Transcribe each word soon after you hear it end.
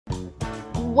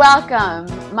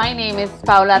Welcome. My name is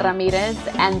Paula Ramirez,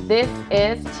 and this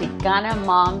is Chicana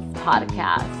Moms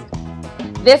Podcast.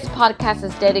 This podcast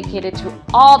is dedicated to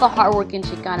all the hardworking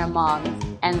Chicana moms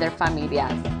and their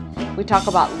familias. We talk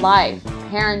about life,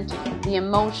 parenting, the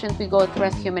emotions we go through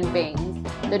as human beings,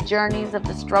 the journeys of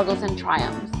the struggles and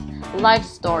triumphs, life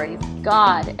stories,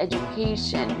 God,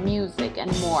 education, music,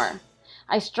 and more.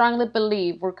 I strongly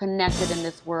believe we're connected in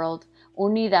this world.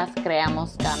 Unidas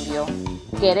creamos cambio.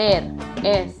 Querer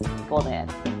es poder.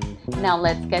 Now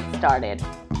let's get started.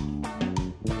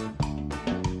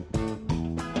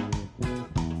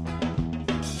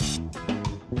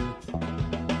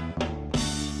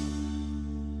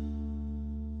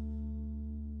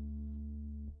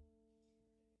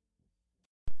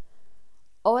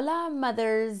 Hola,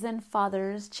 mothers and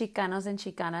fathers, Chicanos and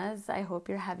Chicanas. I hope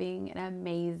you're having an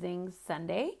amazing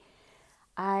Sunday.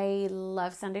 I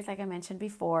love Sundays, like I mentioned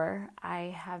before.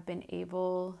 I have been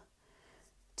able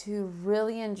to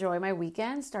really enjoy my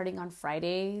weekend starting on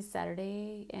Friday,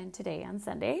 Saturday, and today on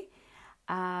Sunday.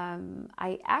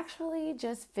 I actually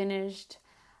just finished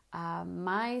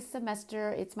my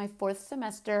semester. It's my fourth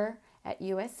semester at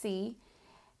USC.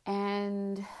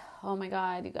 And oh my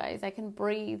God, you guys, I can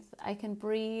breathe.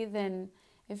 And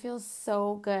it feels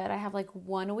so good. I have like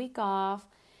 1 week off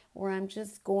where I'm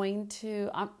just going to,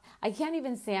 I can't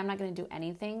even say I'm not going to do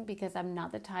anything because I'm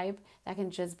not the type that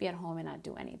can just be at home and not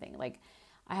do anything. Like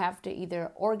I have to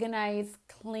either organize,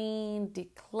 clean,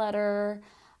 declutter.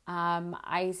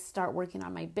 I start working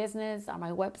on my business, on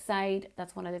my website.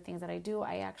 That's one of the things that I do.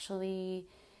 I actually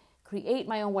create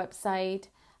my own website.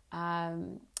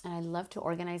 And I love to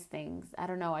organize things. I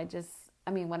don't know.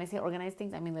 When I say organize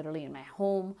things, I mean literally in my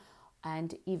home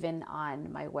and even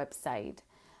on my website.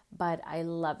 But I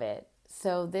love it.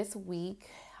 So this week,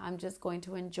 I'm just going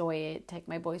to enjoy it, take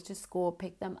my boys to school,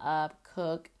 pick them up,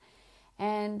 cook,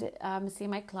 and see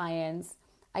my clients.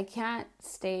 I can't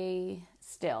stay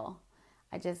still.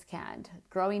 I just can't.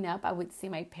 Growing up, I would see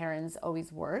my parents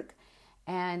always work,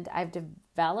 and I've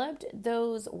developed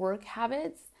those work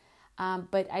habits.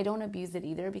 But I don't abuse it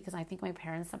either because I think my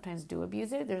parents sometimes do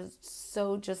abuse it. They're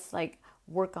so just like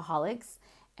workaholics.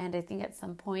 And I think at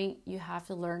some point you have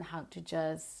to learn how to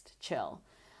just chill.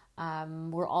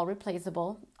 We're all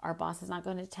replaceable. Our boss is not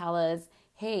going to tell us,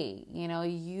 hey,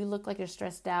 you look like you're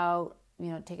stressed out,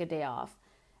 take a day off.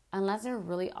 Unless they're a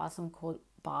really awesome, cool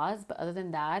boss. But other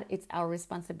than that, it's our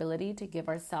responsibility to give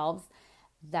ourselves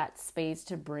that space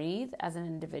to breathe as an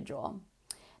individual.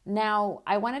 Now,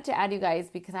 I wanted to add you guys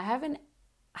because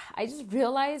I just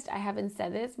realized I haven't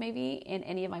said this maybe in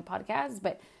any of my podcasts,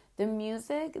 but the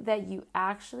music that you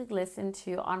actually listen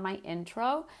to on my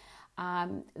intro,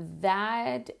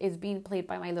 that is being played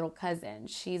by my little cousin.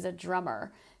 She's a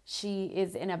drummer. She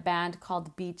is in a band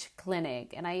called Beach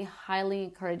Clinic, and I highly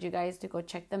encourage you guys to go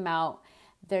check them out.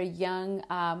 They're young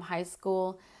high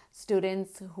school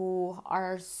students who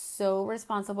are so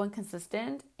responsible and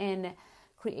consistent in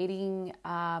creating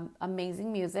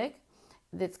amazing music.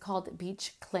 That's called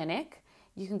Beach Clinic.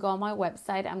 You can go on my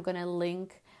website. I'm going to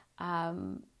link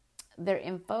their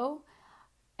info,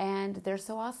 and they're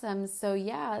so awesome. So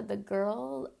yeah, the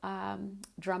girl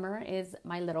drummer is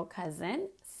my little cousin,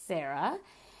 Sarah,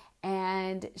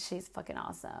 and she's fucking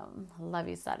awesome. Love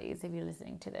you, Saris, if you're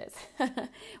listening to this.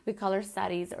 We call her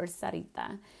Saris or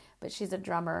Sarita, but she's a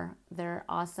drummer. They're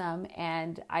awesome,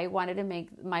 and I wanted to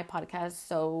make my podcast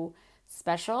so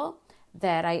special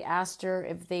that I asked her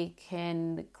if they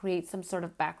can create some sort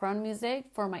of background music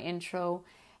for my intro,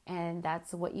 and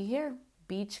that's what you hear,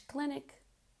 Beach Clinic.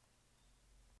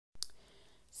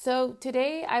 So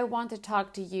today I want to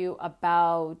talk to you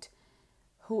about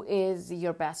who is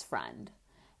your best friend.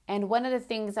 And one of the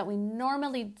things that we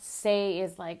normally say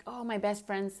is like, oh, my best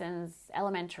friend since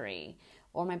elementary,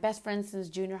 or my best friend since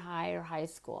junior high or high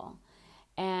school.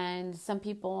 And some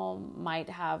people might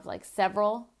have like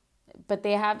several, but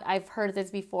I've heard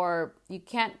this before, you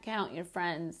can't count your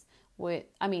friends with,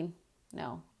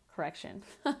 no, correction.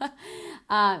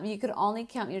 You could only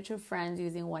count your true friends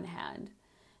using one hand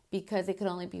because it could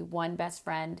only be one best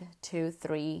friend, 2,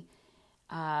 3.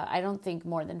 I don't think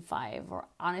more than 5, or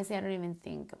honestly, I don't even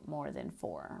think more than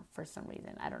 4 for some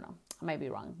reason. I don't know. I might be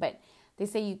wrong, but they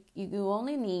say you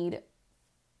only need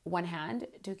one hand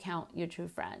to count your true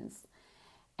friends.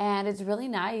 And it's really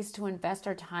nice to invest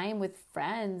our time with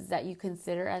friends that you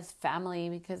consider as family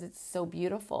because it's so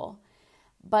beautiful.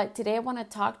 But today I want to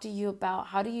talk to you about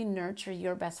how do you nurture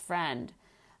your best friend,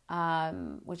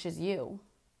 which is you.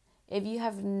 If you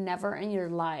have never in your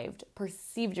life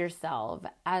perceived yourself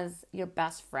as your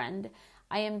best friend,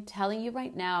 I am telling you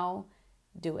right now,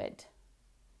 do it.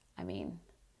 I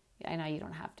know you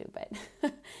don't have to,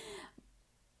 but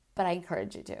but I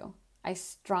encourage you to. I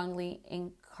strongly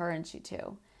encourage you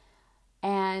to.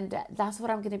 And that's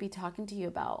what I'm going to be talking to you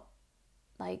about.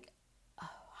 Like,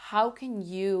 how can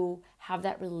you have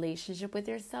that relationship with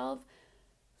yourself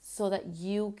so that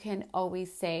you can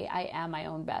always say, I am my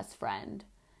own best friend?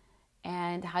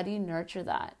 And how do you nurture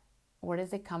that? Where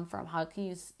does it come from? How can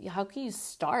you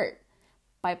start?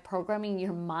 By programming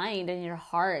your mind and your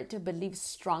heart to believe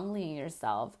strongly in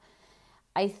yourself.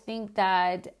 I think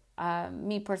that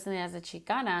me personally as a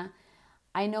Chicana,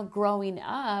 I know growing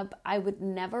up, I would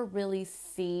never really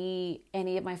see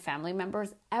any of my family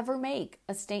members ever make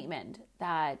a statement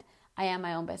that I am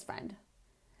my own best friend.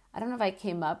 I don't know if I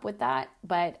came up with that,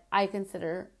 but I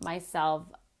consider myself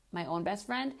my own best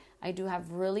friend. I do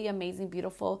have really amazing,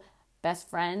 beautiful best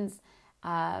friends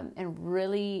and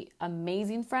really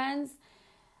amazing friends.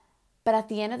 But at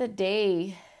the end of the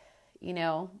day,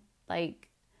 like,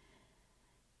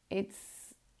 it's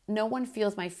no one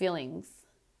feels my feelings.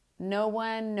 No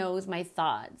one knows my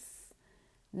thoughts.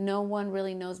 No one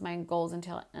really knows my goals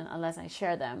unless I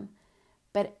share them.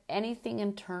 But anything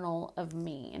internal of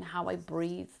me and how I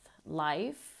breathe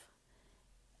life,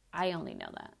 I only know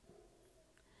that.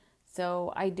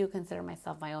 So I do consider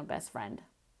myself my own best friend.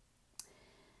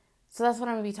 So that's what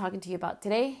I'm going to be talking to you about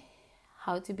today.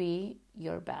 How to be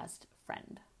your best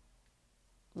friend.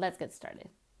 Let's get started.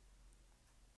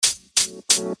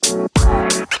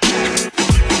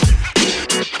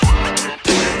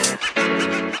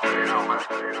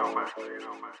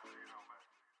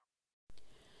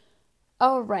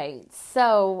 All right,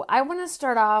 so I want to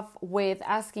start off with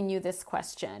asking you this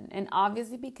question. And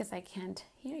obviously, because I can't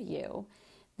hear you,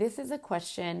 this is a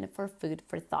question for food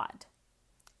for thought.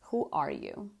 Who are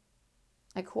you?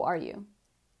 Like, who are you?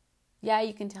 Yeah,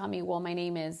 you can tell me, well, my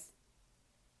name is,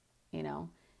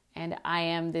 and I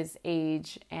am this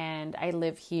age and I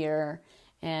live here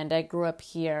and I grew up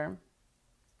here.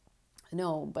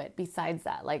 No, but besides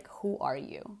that, like, who are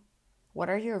you? What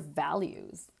are your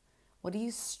values? What do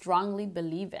you strongly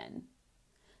believe in?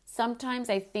 Sometimes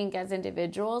I think as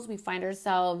individuals, we find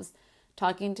ourselves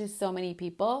talking to so many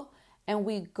people and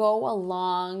we go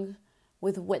along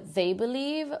with what they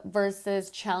believe versus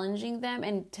challenging them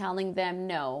and telling them,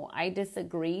 no, I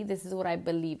disagree. This is what I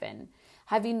believe in.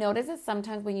 Have you noticed that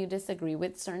sometimes when you disagree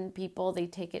with certain people, they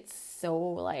take it so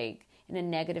like in a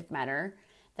negative manner?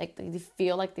 Like they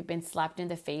feel like they've been slapped in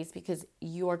the face because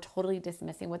you are totally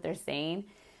dismissing what they're saying.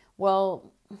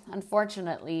 Well,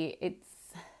 unfortunately, it's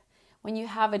when you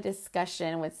have a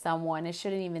discussion with someone, it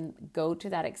shouldn't even go to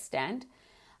that extent.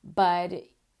 But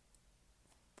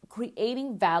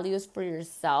creating values for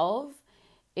yourself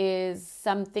is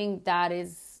something that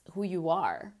is who you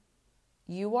are.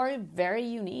 You are very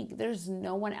unique. There's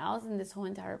no one else in this whole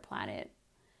entire planet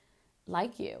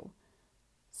like you.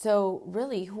 So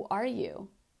really, who are you?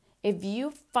 If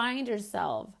you find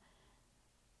yourself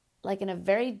like in a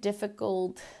very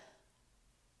difficult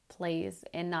place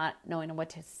and not knowing what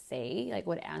to say, like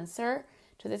what answer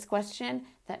to this question,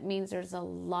 that means there's a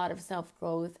lot of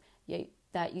self-growth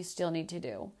that you still need to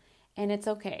do. And it's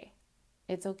okay.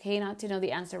 It's okay not to know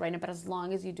the answer right now, but as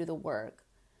long as you do the work.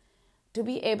 To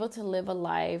be able to live a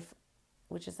life,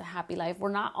 which is a happy life,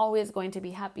 we're not always going to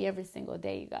be happy every single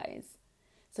day, you guys.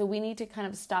 So we need to kind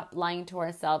of stop lying to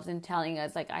ourselves and telling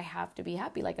us, like, I have to be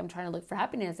happy. Like, I'm trying to look for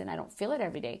happiness and I don't feel it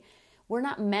every day. We're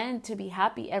not meant to be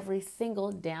happy every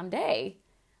single damn day.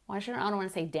 Well, I don't want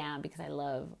to say damn because I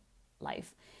love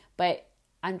life. But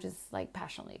I'm just, like,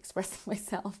 passionately expressing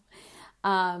myself.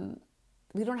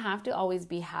 We don't have to always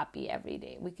be happy every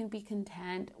day. We can be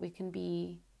content. We can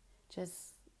be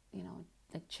just,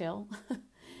 like chill.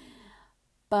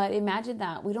 But imagine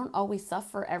that we don't always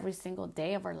suffer every single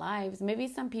day of our lives. Maybe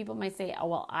some people might say, oh,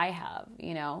 well, I have,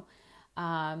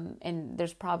 and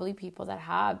there's probably people that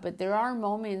have, but there are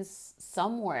moments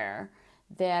somewhere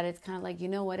that it's kind of like, you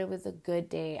know what, it was a good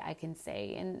day, I can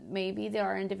say. And maybe there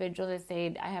are individuals that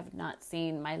say, I have not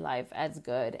seen my life as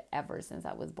good ever since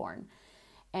I was born.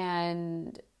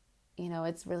 And,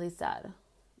 it's really sad.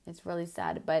 It's really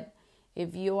sad. But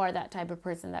if you are that type of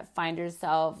person that find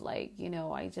yourself like,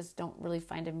 I just don't really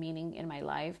find a meaning in my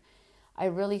life, I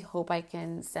really hope I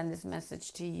can send this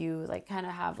message to you, like kind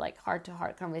of have like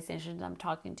heart-to-heart conversations. I'm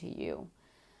talking to you,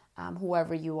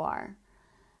 whoever you are.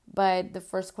 But the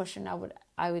first question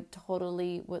I would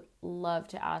totally would love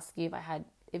to ask you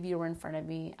if you were in front of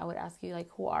me, I would ask you, like,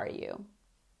 who are you?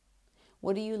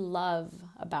 What do you love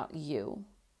about you?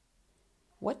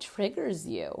 What triggers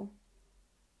you?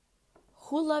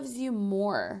 Who loves you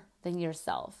more than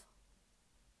yourself?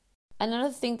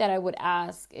 Another thing that I would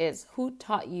ask is, who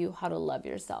taught you how to love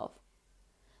yourself?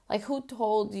 Like, who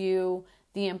told you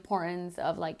the importance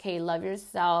of like, hey, love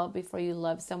yourself before you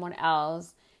love someone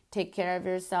else. Take care of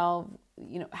yourself,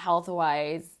 health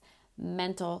wise,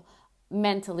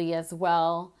 mentally as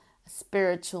well,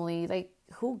 spiritually. Like,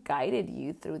 who guided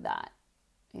you through that?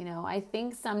 I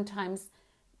think sometimes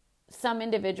some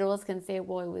individuals can say,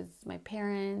 well, it was my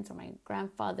parents or my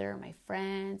grandfather or my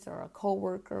friends or a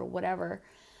coworker or whatever.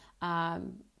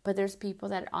 But there's people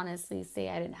that honestly say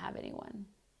I didn't have anyone.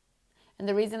 And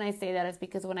the reason I say that is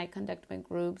because when I conduct my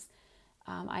groups,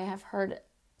 I have heard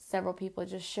several people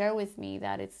just share with me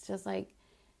that it's just like,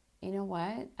 you know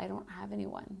what? I don't have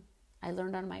anyone. I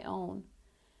learned on my own.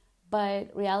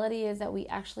 But reality is that we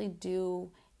actually do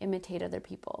imitate other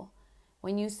people.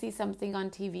 When you see something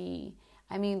on TV,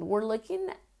 we're looking,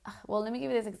 well, let me give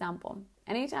you this example.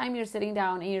 Anytime you're sitting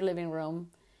down in your living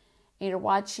room and you're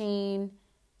watching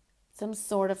some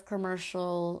sort of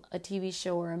commercial, a TV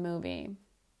show or a movie,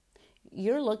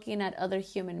 you're looking at other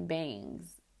human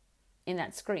beings in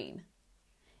that screen.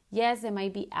 Yes, it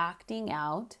might be acting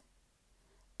out,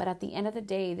 but at the end of the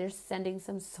day, they're sending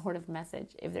some sort of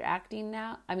message. If they're acting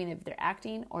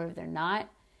or if they're not,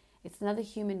 it's another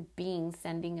human being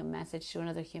sending a message to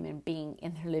another human being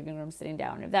in their living room sitting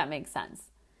down, if that makes sense.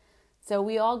 So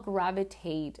we all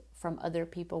gravitate from other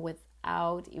people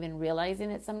without even realizing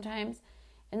it sometimes.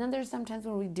 And then there's sometimes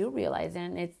when we do realize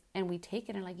it and we take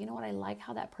it and like, you know what, I like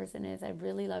how that person is. I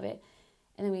really love it.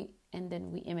 And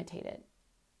then we imitate it.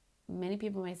 Many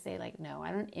people might say like, no,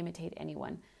 I don't imitate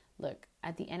anyone. Look,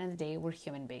 at the end of the day, we're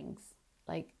human beings.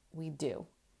 Like we do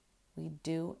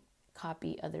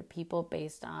copy other people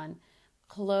based on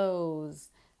clothes,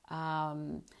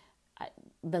 the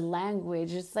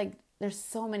language. It's like there's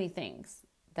so many things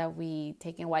that we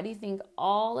take in. Why do you think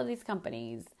all of these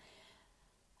companies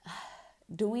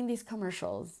doing these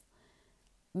commercials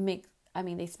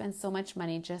they spend so much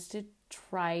money just to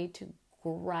try to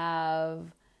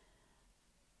grab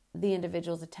the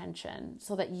individual's attention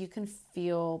so that you can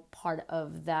feel part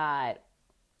of that?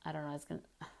 I don't know, an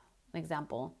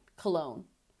example, cologne,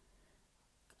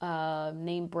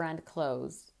 name brand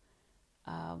clothes,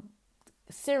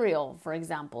 cereal, for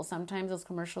example. Sometimes those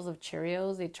commercials of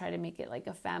Cheerios, they try to make it like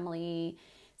a family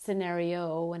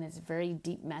scenario and it's a very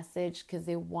deep message because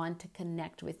they want to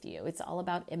connect with you. It's all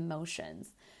about emotions.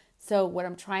 So what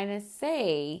I'm trying to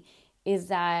say is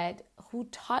that who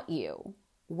taught you?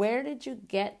 Where did you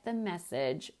get the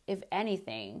message, if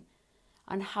anything,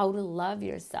 on how to love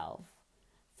yourself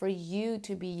for you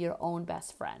to be your own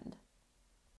best friend?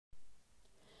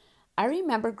 I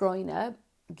remember growing up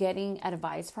getting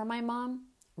advice from my mom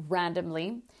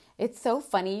randomly. It's so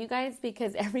funny, you guys,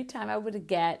 because every time I would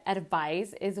get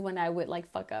advice is when I would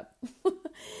like fuck up.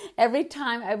 Every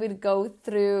time I would go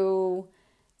through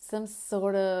some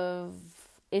sort of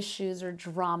issues or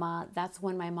drama, that's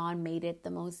when my mom made it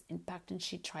the most impact, and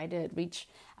she tried to reach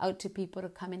out to people to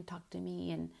come and talk to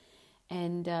me,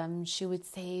 and she would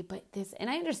say, but this, and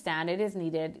I understand it is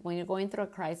needed when you're going through a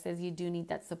crisis. You do need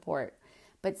that support,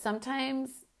 but sometimes,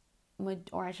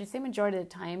 or I should say majority of the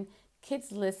time,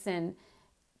 kids listen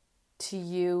to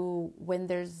you when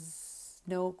there's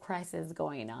no crisis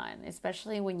going on,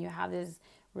 especially when you have this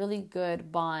really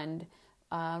good bond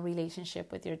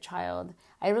relationship with your child.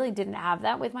 I really didn't have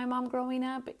that with my mom growing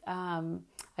up.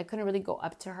 I couldn't really go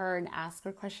up to her and ask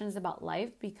her questions about life,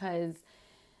 because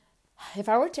if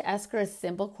I were to ask her a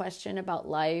simple question about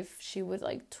life, she would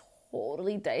like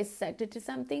totally dissect it to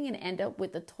something and end up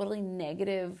with a totally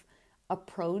negative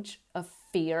approach of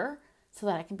fear so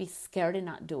that I can be scared and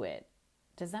not do it.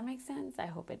 Does that make sense? I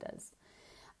hope it does.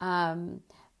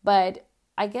 But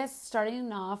I guess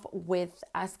starting off with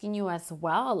asking you as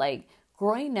well, like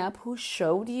growing up, who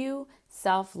showed you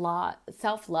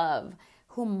self-love,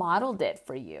 who modeled it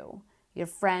for you? Your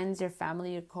friends, your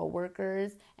family, your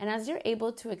coworkers. And as you're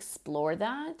able to explore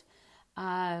that,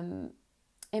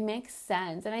 it makes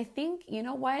sense. And I think, you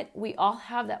know what? We all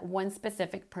have that one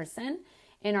specific person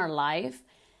in our life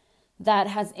that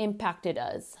has impacted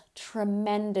us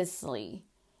tremendously.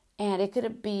 And it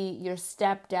could be your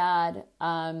stepdad,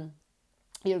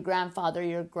 your grandfather,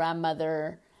 your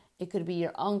grandmother. It could be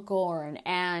your uncle or an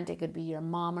aunt. It could be your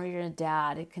mom or your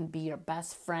dad. It can be your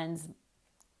best friend's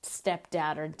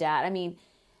stepdad or dad. I mean,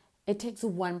 it takes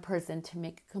one person to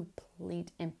make a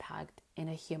complete impact in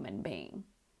a human being.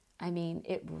 I mean,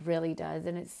 it really does.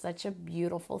 And it's such a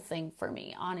beautiful thing for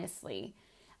me, honestly.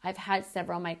 I've had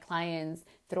several of my clients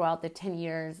throughout the 10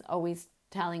 years always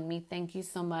telling me, thank you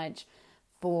so much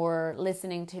for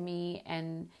listening to me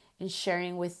and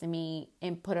sharing with me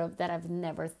input that I've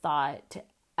never thought to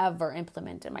ever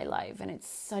implement in my life. And it's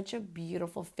such a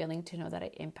beautiful feeling to know that I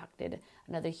impacted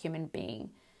another human being.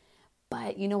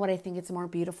 But you know what? I think it's more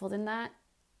beautiful than that.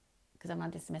 because I'm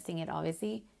not dismissing it,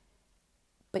 obviously,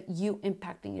 but you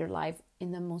impacting your life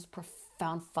in the most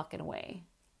profound fucking way.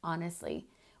 Honestly,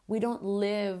 we don't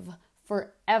live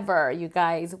forever, you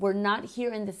guys. We're not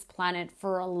here in this planet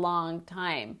for a long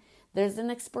time. There's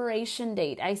an expiration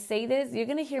date. I say this, you're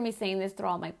going to hear me saying this through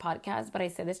all my podcasts, but I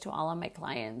say this to all of my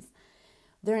clients.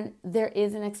 There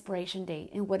is an expiration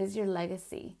date. And what is your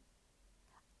legacy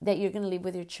that you're going to leave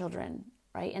with your children,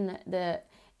 right? And the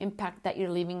impact that you're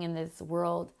leaving in this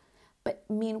world. But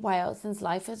meanwhile, since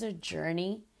life is a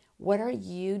journey, what are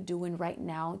you doing right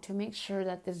now to make sure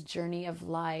that this journey of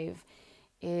life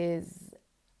is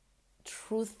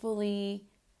truthfully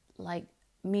like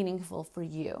meaningful for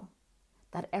you?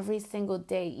 That every single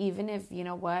day, even if, you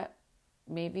know what,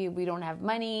 maybe we don't have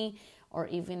money, or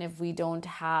even if we don't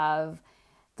have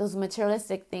those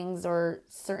materialistic things or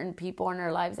certain people in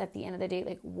our lives, at the end of the day,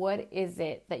 like, what is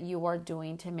it that you are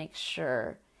doing to make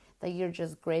sure that you're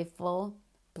just grateful,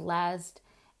 blessed,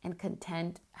 and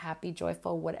content, happy,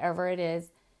 joyful, whatever it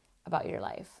is about your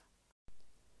life?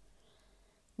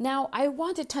 Now, I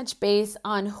want to touch base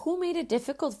on who made it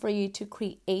difficult for you to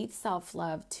create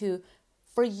self-love,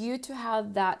 for you to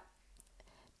have that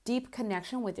deep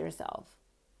connection with yourself.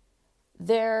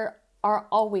 There are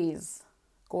always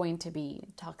going to be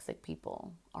toxic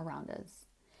people around us.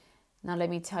 Now, let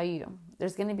me tell you,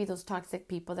 there's going to be those toxic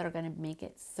people that are going to make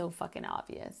it so fucking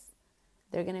obvious.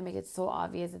 They're going to make it so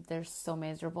obvious that they're so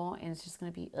miserable, and it's just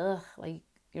going to be, like,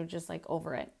 you're just like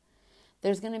over it.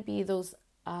 There's going to be those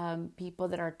people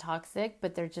that are toxic,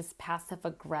 but they're just passive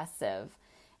aggressive.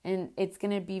 And it's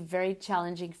going to be very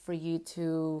challenging for you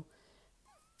to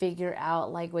figure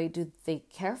out, like, wait, do they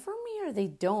care for me or they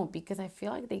don't? Because I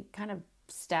feel like they kind of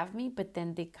stab me, but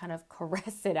then they kind of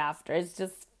caress it after. It's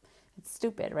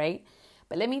stupid, right?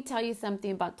 But let me tell you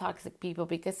something about toxic people,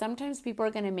 because sometimes people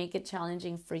are going to make it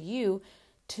challenging for you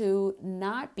to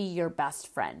not be your best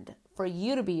friend, for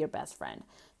you to be your best friend,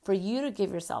 for you to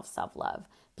give yourself self-love,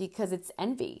 because it's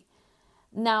envy.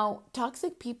 Now,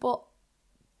 toxic people,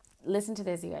 listen to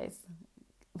this, you guys,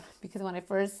 because when I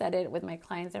first said it with my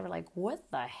clients, they were like, what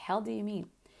the hell do you mean?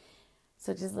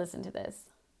 So just listen to this.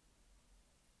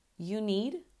 You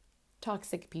need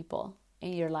toxic people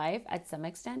in your life at some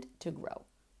extent to grow.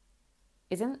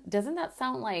 Doesn't that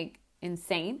sound like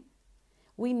insane?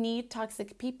 We need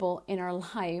toxic people in our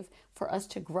life for us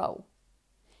to grow.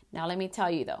 Now, let me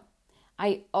tell you though,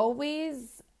 I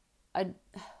always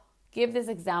give this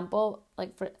example,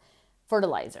 like for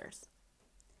fertilizers.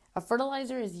 A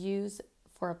fertilizer is used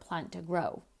for a plant to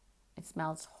grow. It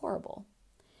smells horrible.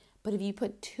 But if you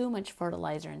put too much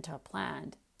fertilizer into a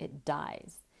plant, it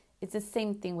dies. It's the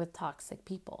same thing with toxic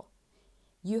people.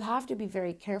 You have to be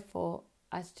very careful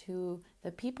as to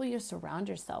the people you surround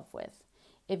yourself with.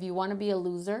 If you want to be a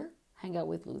loser, hang out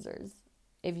with losers.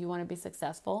 If you want to be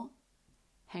successful,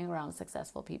 hang around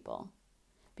successful people.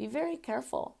 Be very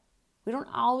careful. We don't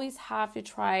always have to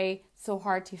try so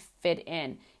hard to fit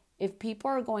in. If people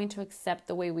are going to accept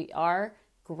the way we are,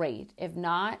 great. If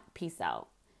not, peace out.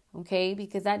 Okay?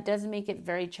 Because that does make it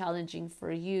very challenging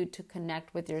for you to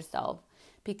connect with yourself.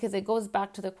 Because it goes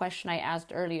back to the question I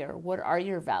asked earlier. What are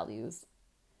your values?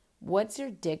 What's your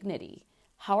dignity?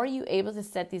 How are you able to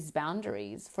set these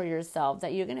boundaries for yourself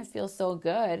that you're going to feel so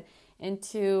good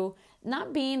into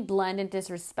not being blunt and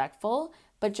disrespectful,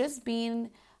 but just being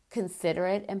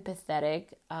considerate, empathetic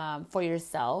for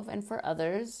yourself and for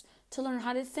others, to learn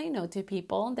how to say no to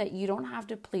people, that you don't have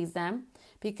to please them.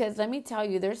 Because let me tell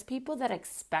you, there's people that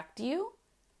expect you,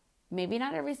 maybe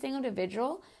not every single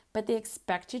individual, but they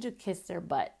expect you to kiss their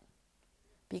butt,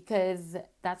 because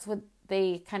that's what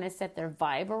they kind of set their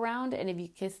vibe around. And if you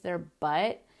kiss their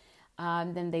butt,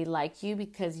 then they like you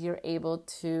because you're able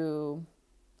to,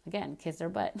 again, kiss their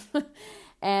butt.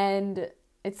 And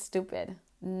it's stupid.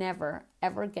 Never,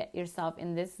 ever get yourself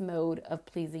in this mode of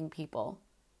pleasing people.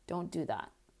 Don't do that.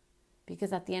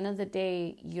 Because at the end of the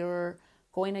day, you're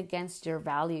going against your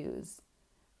values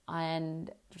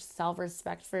and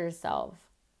self-respect for yourself.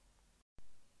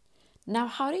 Now,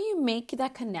 how do you make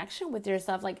that connection with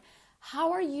yourself? Like,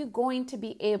 how are you going to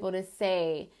be able to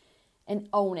say and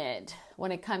own it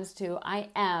when it comes to, I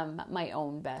am my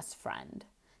own best friend?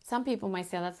 Some people might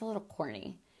say that's a little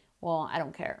corny. Well, I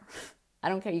don't care. I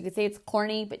don't care. You could say it's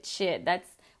corny, but shit, that's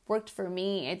worked for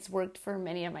me. It's worked for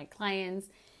many of my clients.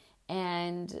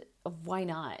 And why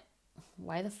not?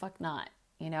 Why the fuck not?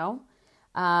 You know?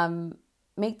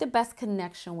 Make the best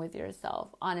connection with yourself.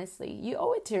 Honestly, you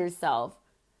owe it to yourself.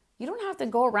 You don't have to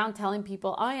go around telling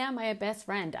people, I am my best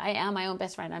friend. I am my own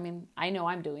best friend. I mean, I know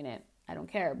I'm doing it. I don't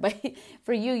care. But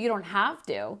for you, you don't have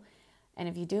to. And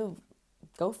if you do,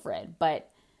 go for it. But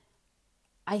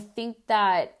I think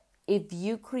that if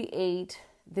you create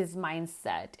this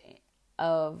mindset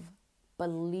of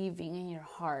believing in your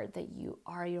heart that you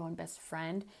are your own best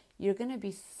friend, you're going to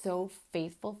be so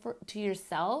faithful to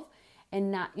yourself,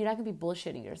 and you're not going to be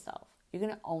bullshitting yourself. You're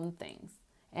going to own things.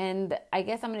 And I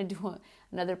guess I'm going to do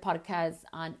another podcast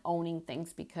on owning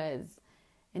things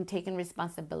and taking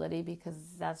responsibility, because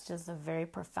that's just a very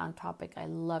profound topic I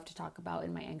love to talk about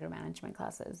in my anger management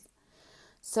classes.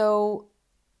 So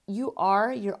you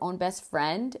are your own best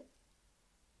friend.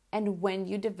 And when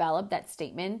you develop that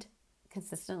statement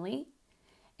consistently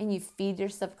and you feed your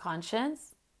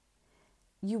subconscious,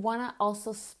 you want to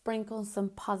also sprinkle some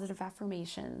positive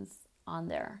affirmations on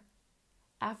there.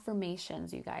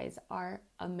 Affirmations, you guys, are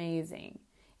amazing.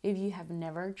 If you have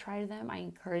never tried them, I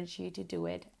encourage you to do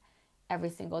it every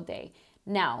single day.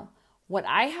 Now, what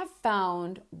I have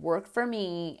found work for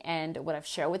me and what I've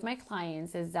shared with my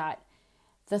clients is that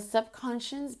the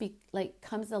subconscious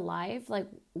comes alive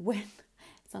when it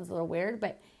sounds a little weird,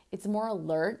 but it's more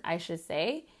alert, I should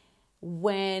say,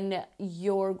 when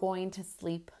you're going to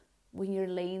sleep, when you're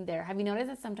laying there. Have you noticed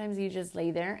that sometimes you just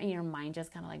lay there and your mind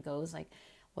just kind of goes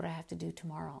what do I have to do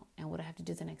tomorrow, and what do I have to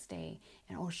do the next day,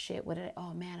 and oh shit,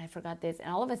 oh man, I forgot this.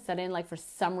 And all of a sudden, for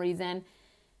some reason,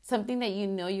 something that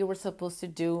you were supposed to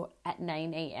do at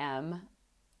 9 a.m.,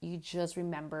 you just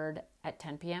remembered at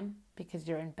 10 p.m. because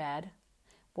you're in bed.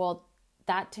 Well,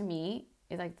 that to me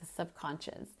is like the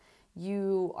subconscious.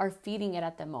 You are feeding it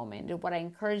at the moment. And what I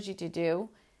encourage you to do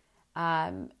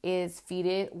is feed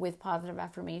it with positive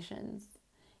affirmations.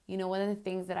 One of the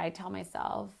things that I tell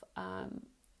myself,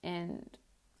 and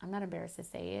I'm not embarrassed to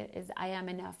say it, is I am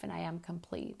enough and I am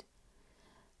complete.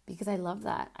 Because I love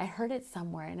that. I heard it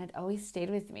somewhere and it always stayed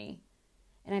with me.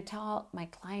 And I tell my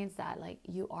clients that,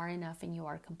 you are enough and you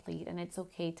are complete. And it's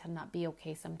okay to not be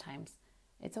okay sometimes.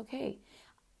 It's okay.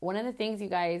 One of the things, you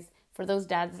guys, for those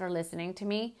dads that are listening to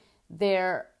me,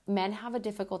 men have a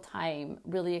difficult time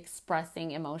really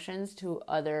expressing emotions to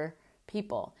other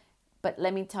people. But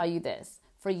let me tell you this.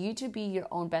 For you to be your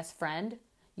own best friend,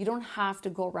 you don't have to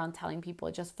go around telling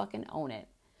people. Just fucking own it.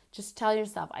 Just tell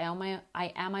yourself, I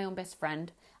am my own best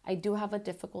friend. I do have a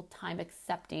difficult time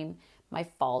accepting my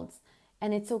faults.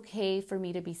 And it's okay for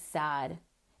me to be sad.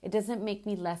 It doesn't make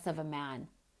me less of a man.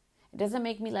 It doesn't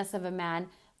make me less of a man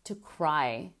to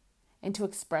cry and to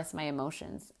express my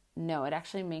emotions. No, it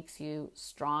actually makes you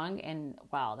strong. And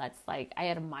wow, that's I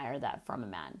admire that from a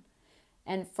man.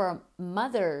 And for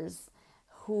mothers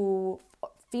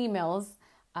females,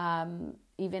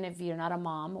 even if you're not a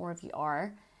mom or if you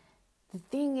are, the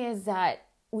thing is that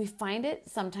we find it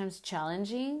sometimes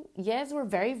challenging. Yes, we're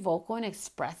very vocal and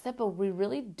expressive, but we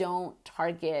really don't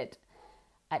target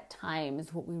at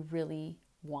times what we really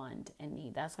want and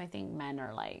need. That's why I think men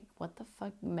are what the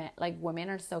fuck? Women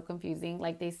are so confusing.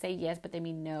 They say yes, but they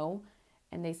mean no.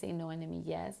 And they say no and they mean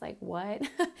yes. What?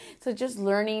 So just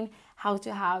learning how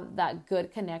to have that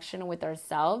good connection with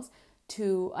ourselves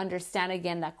to understand,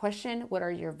 again, that question, what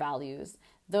are your values?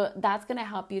 That's going to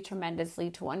help you tremendously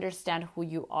to understand who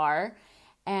you are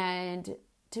and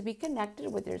to be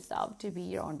connected with yourself, to be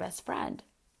your own best friend.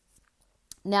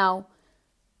 Now,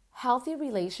 healthy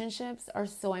relationships are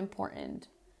so important,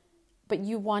 but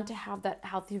you want to have that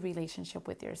healthy relationship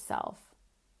with yourself,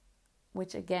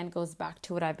 which again goes back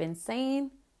to what I've been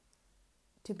saying,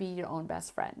 to be your own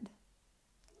best friend.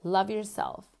 Love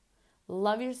yourself.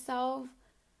 Love yourself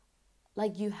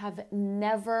like you have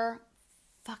never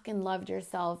fucking loved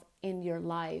yourself in your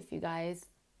life, you guys.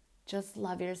 Just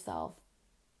love yourself.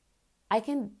 I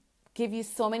can give you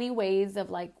so many ways of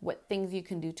what things you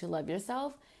can do to love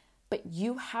yourself, but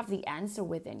you have the answer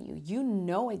within you. You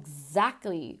know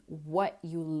exactly what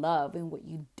you love and what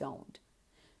you don't.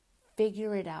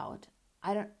 Figure it out.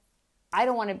 I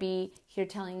don't want to be here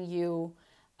telling you,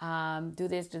 do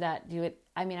this, do that, do it.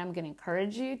 I'm going to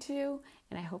encourage you to,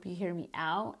 and I hope you hear me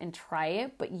out and try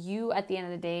it. But you, at the end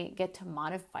of the day, get to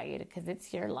modify it because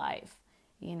it's your life.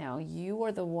 You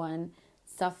are the one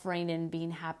suffering and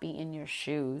being happy in your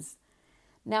shoes.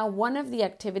 Now, one of the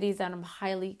activities that I'm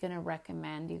highly going to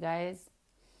recommend, you guys,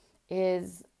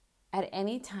 is at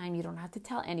any time, you don't have to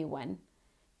tell anyone,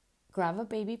 grab a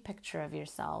baby picture of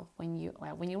yourself when you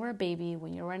were a baby,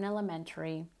 when you were in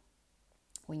elementary,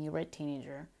 when you were a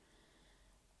teenager.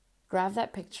 Grab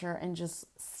that picture and just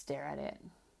stare at it.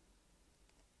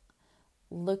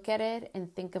 Look at it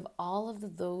and think of all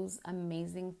of those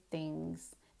amazing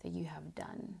things that you have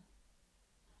done.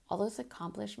 All those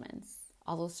accomplishments,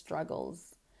 all those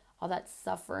struggles, all that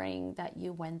suffering that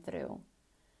you went through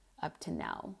up to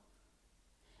now.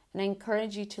 And I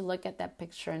encourage you to look at that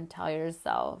picture and tell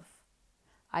yourself,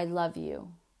 I love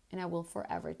you and I will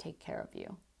forever take care of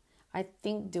you. I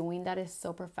think doing that is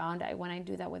so profound. When I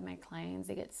do that with my clients,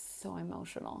 they get so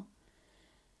emotional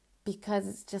because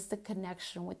it's just a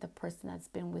connection with the person that's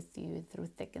been with you through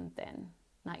thick and thin.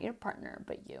 Not your partner,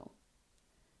 but you.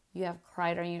 You have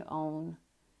cried on your own.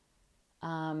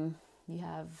 You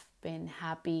have been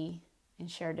happy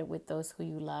and shared it with those who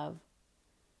you love.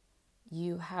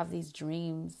 You have these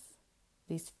dreams,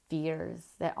 these fears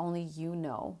that only you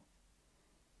know.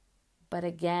 But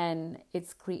again,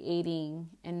 it's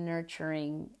creating and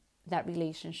nurturing that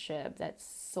relationship that's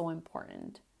so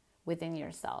important within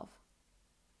yourself.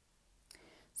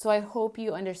 So I hope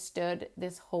you understood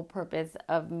this whole purpose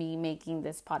of me making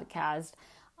this podcast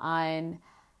on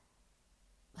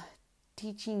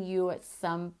teaching you at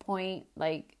some point,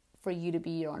 like, for you to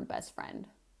be your own best friend.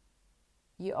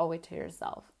 You owe it to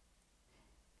yourself.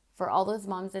 For all those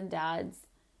moms and dads,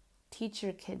 teach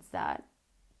your kids that.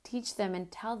 Teach them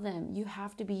and tell them you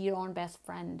have to be your own best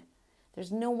friend.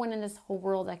 There's no one in this whole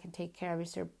world that can take care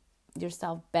of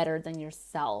yourself better than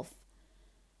yourself,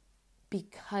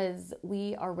 because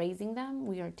we are raising them,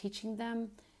 we are teaching them,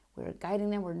 we're guiding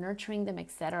them, we're nurturing them,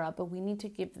 etc. But we need to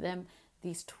give them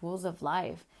these tools of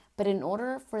life. But in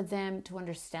order for them to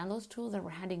understand those tools that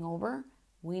we're handing over,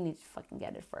 we need to fucking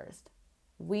get it first.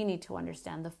 We need to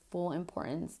understand the full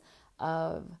importance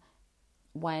of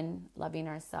loving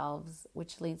ourselves,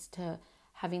 which leads to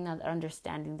having that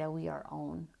understanding that we are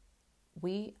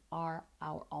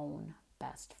our own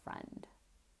best friend.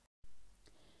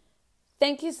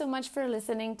 Thank you so much for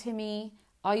listening to me.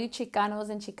 All you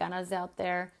Chicanos and Chicanas out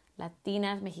there,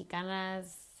 Latinas,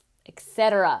 Mexicanas,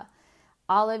 etc.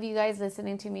 All of you guys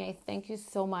listening to me, I thank you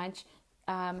so much.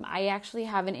 I actually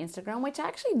have an Instagram, which I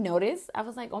actually noticed. I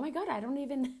was like, oh my God, I don't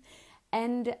even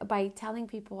end by telling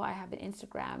people I have an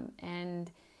Instagram.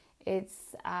 And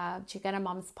it's Chicana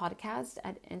Moms Podcast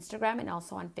at Instagram and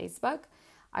also on Facebook.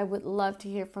 I would love to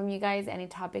hear from you guys, any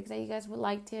topics that you guys would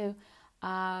like to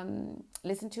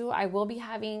listen to. I will be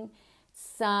having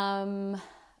some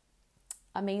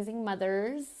amazing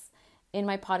mothers in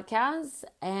my podcast,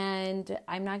 and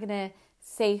I'm not going to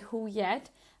say who yet,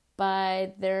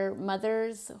 but they're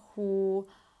mothers who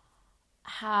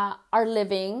are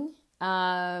living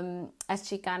as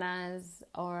Chicanas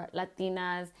or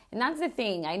Latinas. And that's the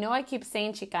thing. I know I keep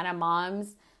saying Chicana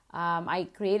moms. I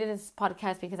created this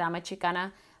podcast because I'm a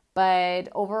Chicana, but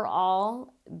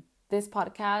overall, this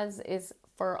podcast is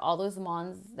for all those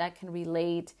moms that can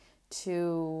relate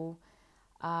to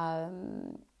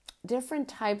different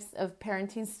types of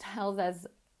parenting styles as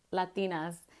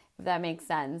Latinas, if that makes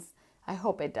sense. I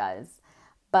hope it does.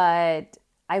 But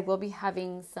I will be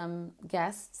having some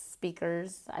guest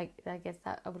speakers. I guess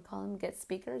that I would call them guest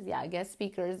speakers. Yeah, guest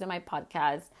speakers in my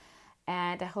podcast.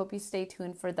 And I hope you stay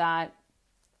tuned for that.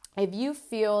 If you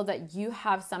feel that you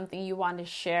have something you want to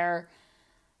share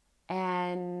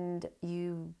and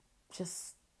you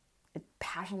just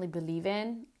passionately believe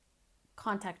in,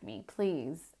 contact me,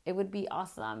 please. It would be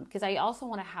awesome, because I also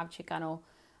want to have Chicano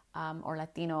or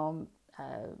Latino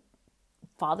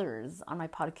fathers on my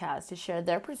podcast to share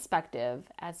their perspective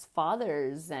as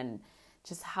fathers and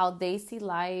just how they see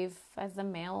life as a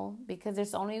male, because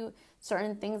there's only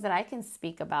certain things that I can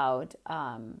speak about,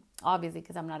 obviously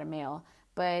because I'm not a male,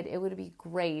 but it would be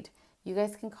great. You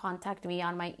guys can contact me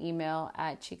on my email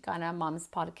at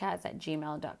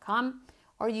chicanamomspodcast@gmail.com,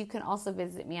 or you can also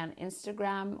visit me on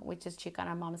Instagram, which is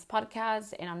Chicana Moms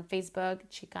Podcast, and on Facebook,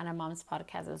 Chicana Moms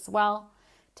Podcast as well.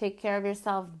 Take care of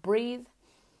yourself, breathe,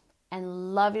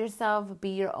 and love yourself. Be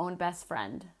your own best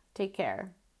friend. Take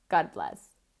care. God bless.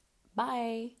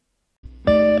 Bye.